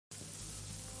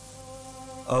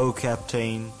O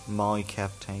Captain, My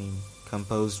Captain,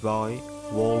 composed by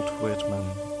Walt Whitman.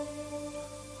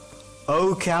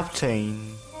 O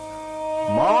Captain,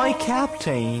 my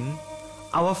Captain,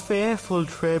 our fearful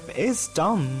trip is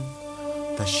done.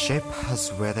 The ship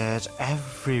has weathered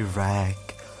every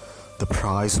wreck. The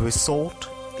prize we sought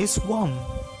is won.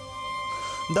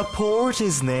 The port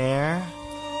is near,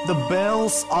 the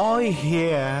bells I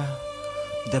hear,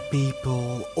 the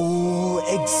people all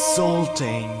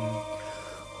exulting,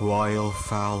 while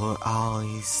follow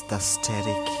eyes the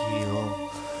steady keel,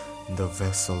 the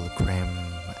vessel grim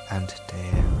and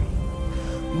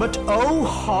daring. But oh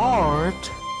heart,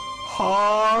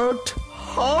 heart,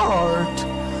 heart,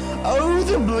 oh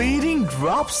the bleeding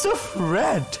drops of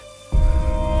red,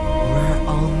 where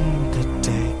on the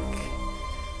deck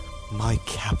my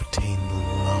captain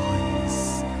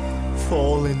lies,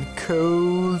 fallen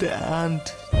cold and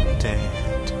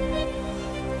dead.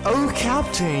 Oh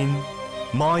captain,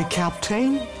 my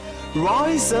captain,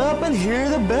 rise up and hear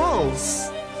the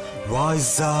bells.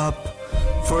 Rise up,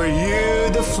 for you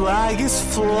the flag is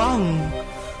flung,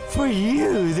 for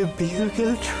you the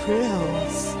bugle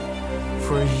trills,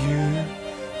 for you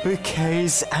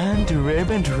bouquets and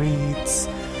ribboned wreaths,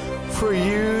 for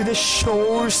you the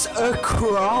shores are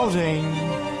crowding,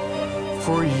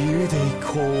 for you they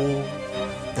call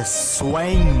the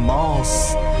swaying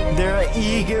mass, their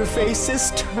eager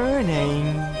faces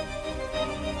turning.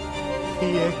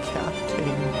 Dear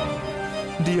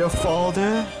Captain, dear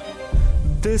Father,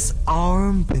 this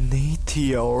arm beneath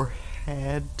your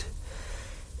head,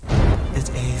 it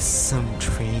is some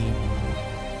dream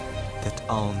that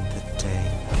on the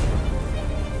deck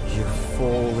you've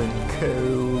fallen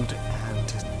cold and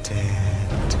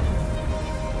dead.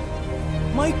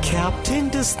 My captain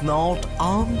does not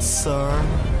answer.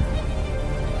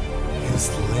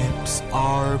 His lips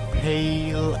are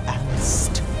pale and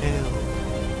still.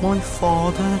 My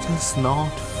father does not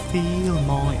feel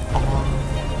my arm.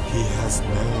 He has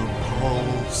no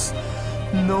pulse,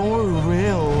 nor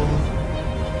will.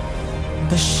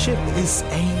 The ship is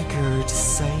anchored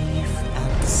safe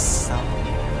and sound,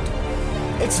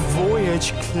 its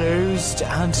voyage closed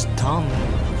and done.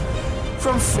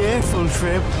 From fearful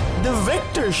trip, the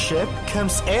victor ship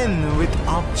comes in with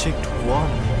object won.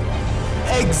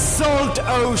 Exult,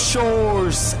 O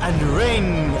shores, and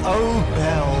ring, O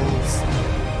bells!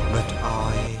 But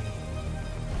I,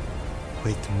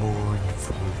 with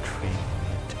mournful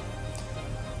tread,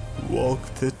 walk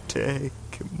the deck,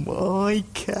 my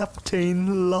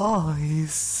captain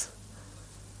lies,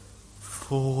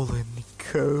 fallen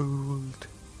cold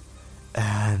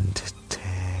and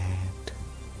dead.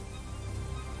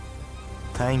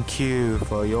 Thank you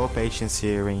for your patience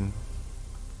hearing.